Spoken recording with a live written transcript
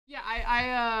Yeah,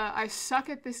 I suck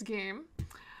at this game.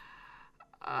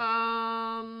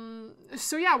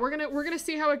 So yeah, we're gonna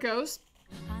see how it goes.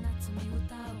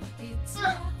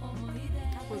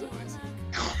 What was it noise?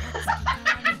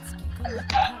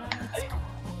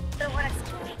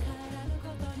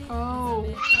 Oh,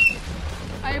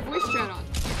 I have voice chat on.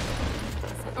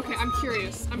 Okay, I'm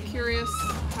curious. I'm curious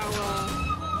how.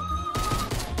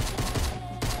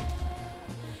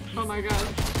 Oh my god.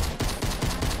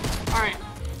 All right.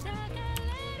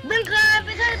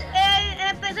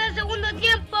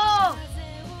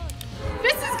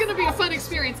 This is gonna be a fun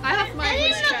experience. I have my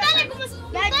voice chat.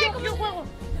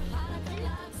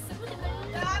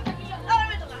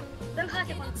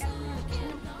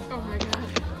 Oh my god.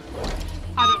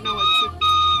 I don't know what to.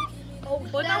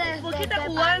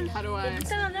 How do I?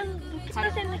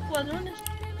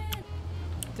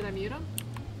 Did I mute him?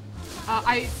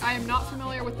 I am not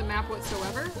familiar with the map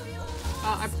whatsoever.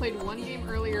 I played one game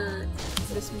earlier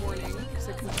this morning because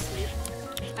I couldn't sleep.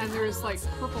 And there's like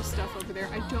purple stuff over there.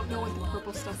 I don't know what the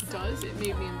purple stuff does. It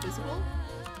made me invisible.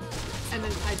 And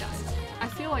then I died. I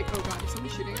feel like, oh god, is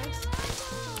somebody shooting us?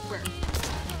 Where?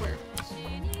 Where?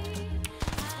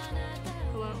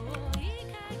 Hello?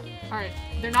 Alright,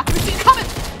 they're not gonna see it coming!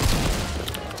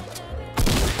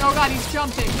 Oh god, he's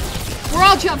jumping. We're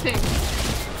all jumping!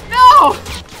 No!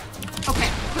 Okay,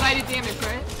 but I did damage,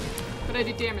 right? But I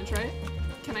did damage, right?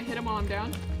 Can I hit him while I'm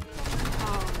down?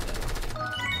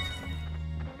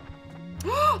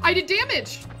 I did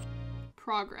damage!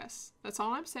 Progress. That's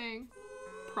all I'm saying.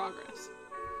 Progress.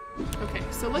 Okay,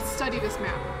 so let's study this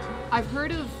map. I've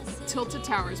heard of Tilted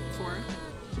Towers before.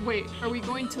 Wait, are we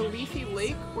going to Leafy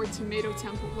Lake or Tomato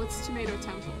Temple? What's Tomato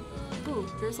Temple? Ooh,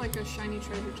 there's like a shiny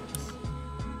treasure chest.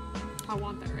 I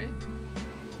want that, right?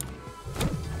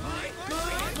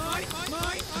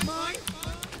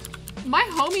 My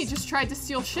homie just tried to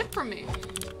steal shit from me.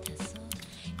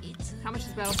 How much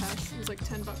is Battle Pass? It was like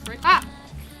 10 bucks, right? Ah!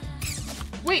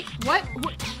 Wait, what?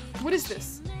 What is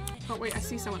this? Oh, wait, I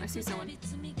see someone. I see someone.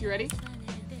 You ready?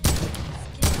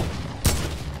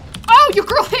 Oh, your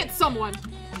girl hit someone!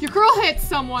 Your girl hit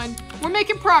someone! We're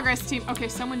making progress, team. Okay,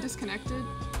 someone disconnected.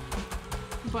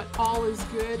 But all is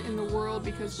good in the world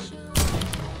because...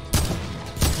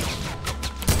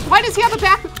 Why does he have a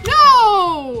back?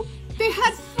 No! They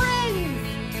had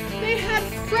friends! They had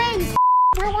friends!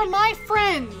 Where were my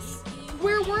friends?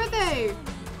 Where were they?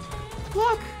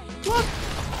 Look! Look!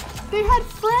 They had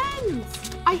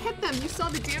friends! I hit them. You saw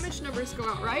the damage numbers go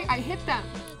out, right? I hit them.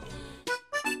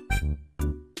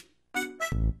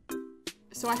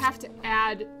 So I have to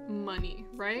add money,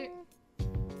 right?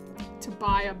 To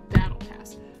buy a battle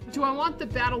pass. Do I want the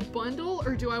battle bundle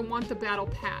or do I want the battle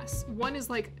pass? One is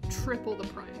like triple the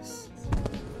price.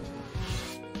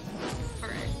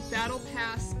 Alright, battle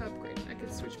pass upgrade. I can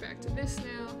switch back to this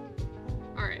now.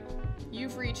 Alright,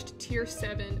 you've reached tier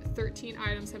 7. 13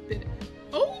 items have been...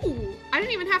 Oh! I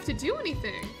didn't even have to do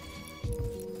anything.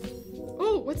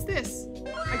 Oh, what's this?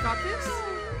 I got this?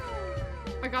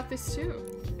 I got this too.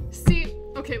 See,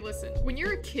 okay, listen. When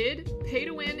you're a kid, pay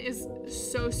to win is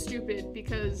so stupid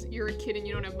because you're a kid and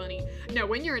you don't have money. No,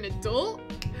 when you're an adult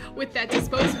with that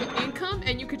disposable income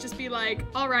and you could just be like,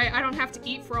 all right, I don't have to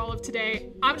eat for all of today.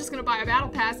 I'm just gonna buy a battle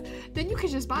pass. Then you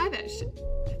could just buy that shit.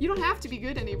 You don't have to be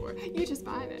good anymore. You just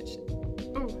buy that shit.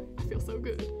 Oh, I feel so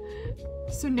good.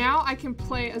 So now I can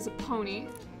play as a pony.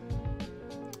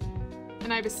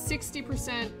 And I have a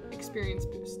 60% experience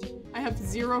boost. I have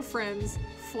 0 friends.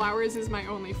 Flowers is my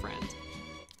only friend.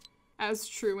 As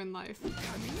true in life.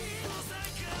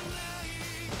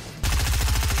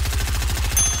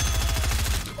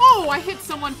 Oh, I hit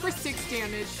someone for 6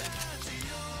 damage.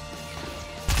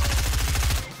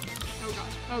 Oh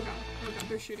god, oh god, oh god,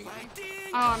 they're shooting at me.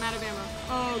 Oh, I'm out of ammo.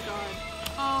 Oh god.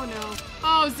 Oh no.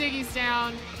 Oh, Ziggy's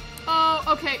down. Oh,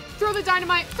 okay. Throw the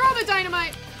dynamite. Throw the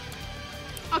dynamite.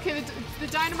 Okay, the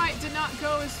dynamite did not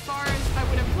go as far as I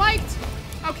would have liked.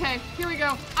 Okay, here we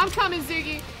go. I'm coming,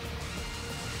 Ziggy.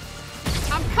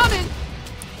 I'm coming.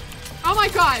 Oh my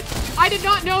god. I did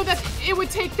not know that it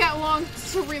would take that long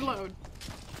to reload.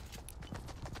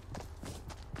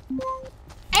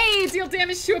 Hey, deal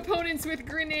damage to opponents with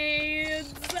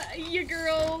grenades. Your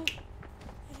girl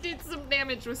did some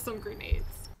damage with some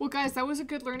grenades. Well, guys, that was a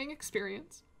good learning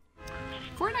experience.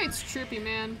 Fortnite's trippy,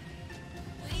 man.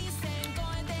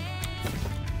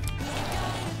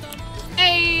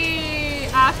 Hey,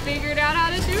 I figured out how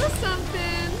to do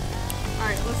something. All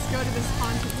right, let's go to this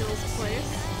Haunted Hills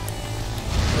place.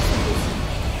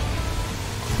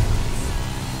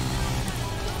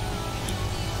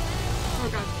 Oh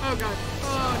god, oh god,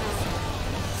 oh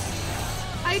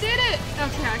no. I did it!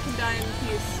 Okay, I can die in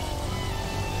peace.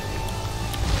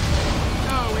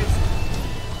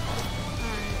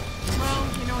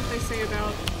 say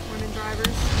about women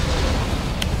drivers.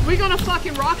 We gonna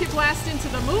fucking rocket blast into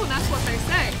the moon, that's what they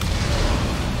say. Okay,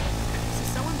 so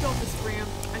someone built this ramp.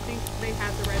 I think they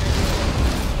had the right idea.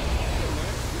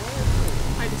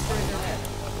 I destroyed their ramp.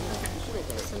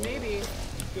 Okay, so maybe...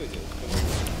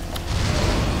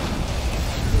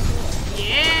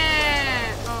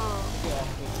 Yeah! Oh.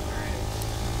 Alright.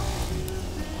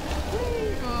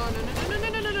 Oh, no.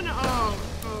 Oh,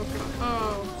 oh god.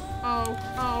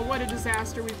 Oh, what a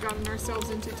disaster we've gotten ourselves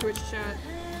into, Twitch chat.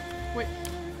 Wait.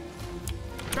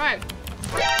 Drive.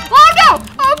 Oh no!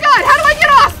 Oh god, how do I get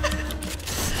off?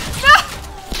 No!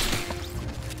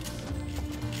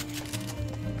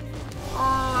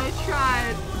 Oh, I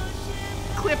tried.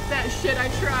 Clip that shit, I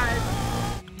tried.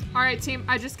 Alright, team,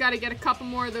 I just gotta get a couple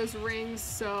more of those rings,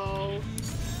 so...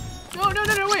 No,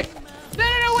 wait!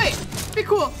 No, wait! Be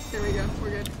cool! There we go, we're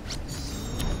good.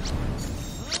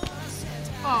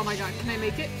 Oh my god, can I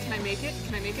make it? Can I make it?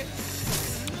 Can I make it?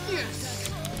 Yes!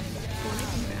 Will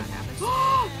anything bad happen?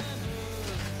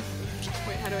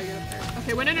 Wait, how do I get up there?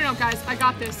 Okay, wait, no, guys, I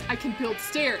got this. I can build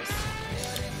stairs. Oh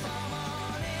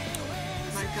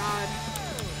my god.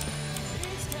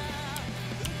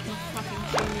 I'm a fucking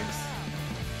genius.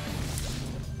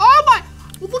 Oh my!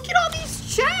 Look at all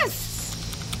these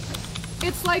chests!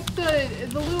 It's like the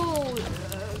little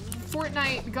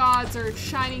Fortnite gods are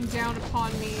shining down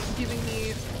upon me, giving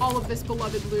me all of this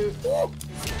beloved loot.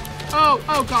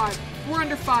 Oh god. We're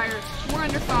under fire. We're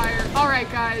under fire. Alright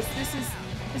guys, this is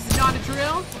not a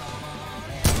drill.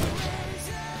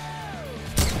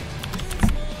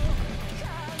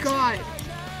 God.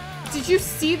 Did you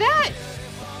see that?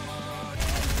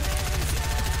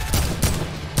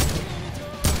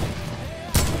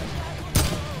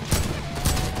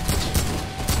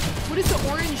 What does the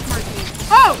orange mark mean?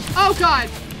 Oh god.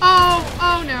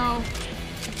 Oh no.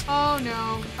 Oh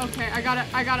no. Okay, I gotta,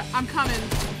 I'm coming.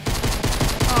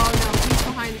 Oh no, he's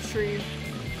behind a tree.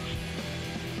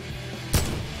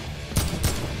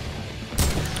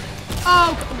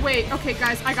 Oh, wait, okay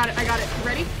guys, I got it. You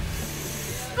ready?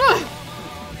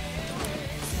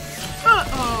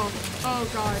 Oh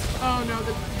god. Oh no,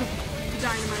 the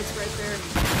dynamite's right there.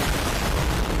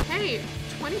 Hey,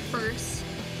 21st,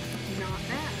 not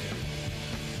bad.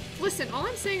 Listen, all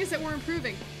I'm saying is that we're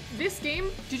improving. This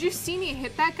game, did you see me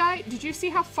hit that guy? Did you see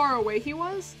how far away he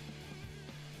was?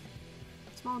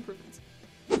 Small improvements.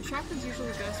 Shotgun's usually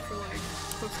best for like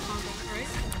close combat, right?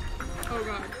 Oh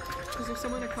god. Is there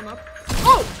someone to come up?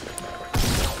 Oh!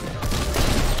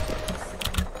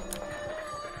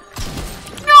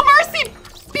 No mercy!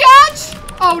 Biatch!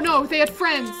 Oh no, they had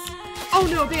friends. Oh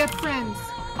no, they had friends.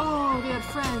 Oh, they had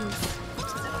friends.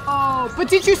 Oh, but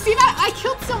did you see that? I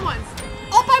killed someone!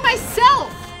 All by myself!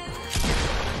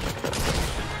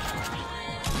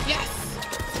 Yes!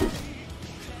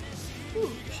 Ooh,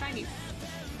 shiny.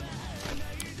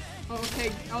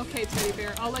 Okay, teddy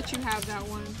bear. I'll let you have that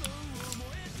one.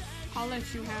 I'll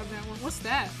let you have that one. What's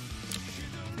that?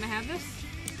 Can I have this?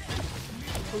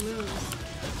 Balloons.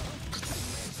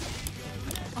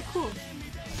 Oh, cool.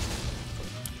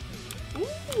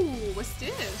 Ooh, what's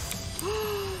this?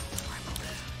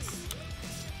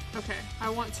 Okay, I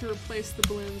want to replace the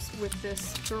balloons with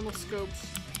this thermal scoped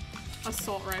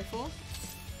assault rifle.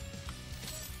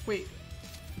 Wait.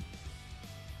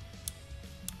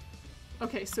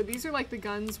 Okay, so these are like the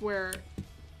guns where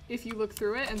if you look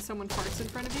through it and someone farts in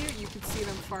front of you, you can see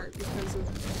them fart because of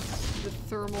the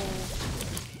thermal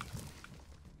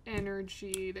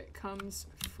energy that comes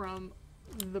from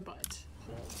the butt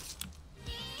hole.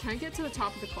 Can I get to the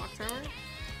top of the clock tower?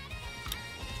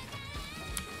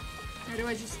 Or do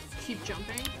I just keep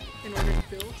jumping in order to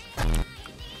build?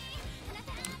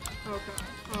 Oh god.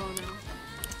 Oh no.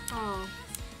 Oh.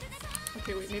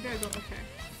 Okay, wait, maybe I go. Okay.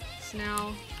 So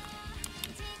now.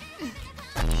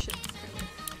 Shit.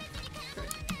 Okay.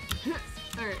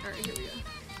 Alright, here we go.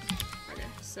 Okay,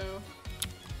 so.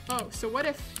 Oh, so what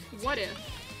if I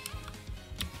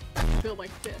build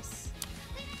like this?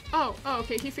 Oh,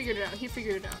 okay, he figured it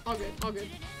out. All good.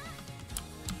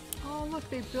 Oh look,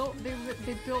 they built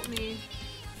me.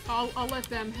 I'll let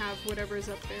them have whatever's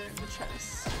up there in the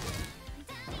chest.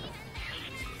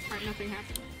 Alright, nothing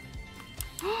happened.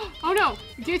 Oh no!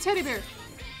 Gay teddy bear!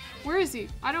 Where is he?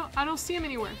 I don't see him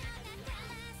anywhere.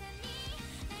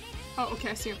 Oh, okay,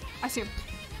 I see him.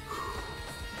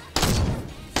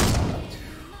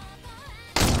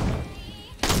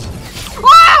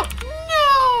 Oh!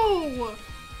 No!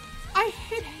 I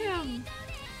hit him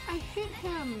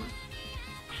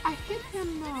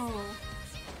though.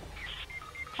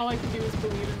 All I can do is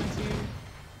believe in my team.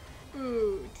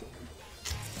 Ooh, team.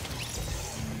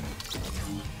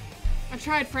 I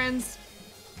tried, friends.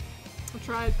 I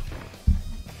tried.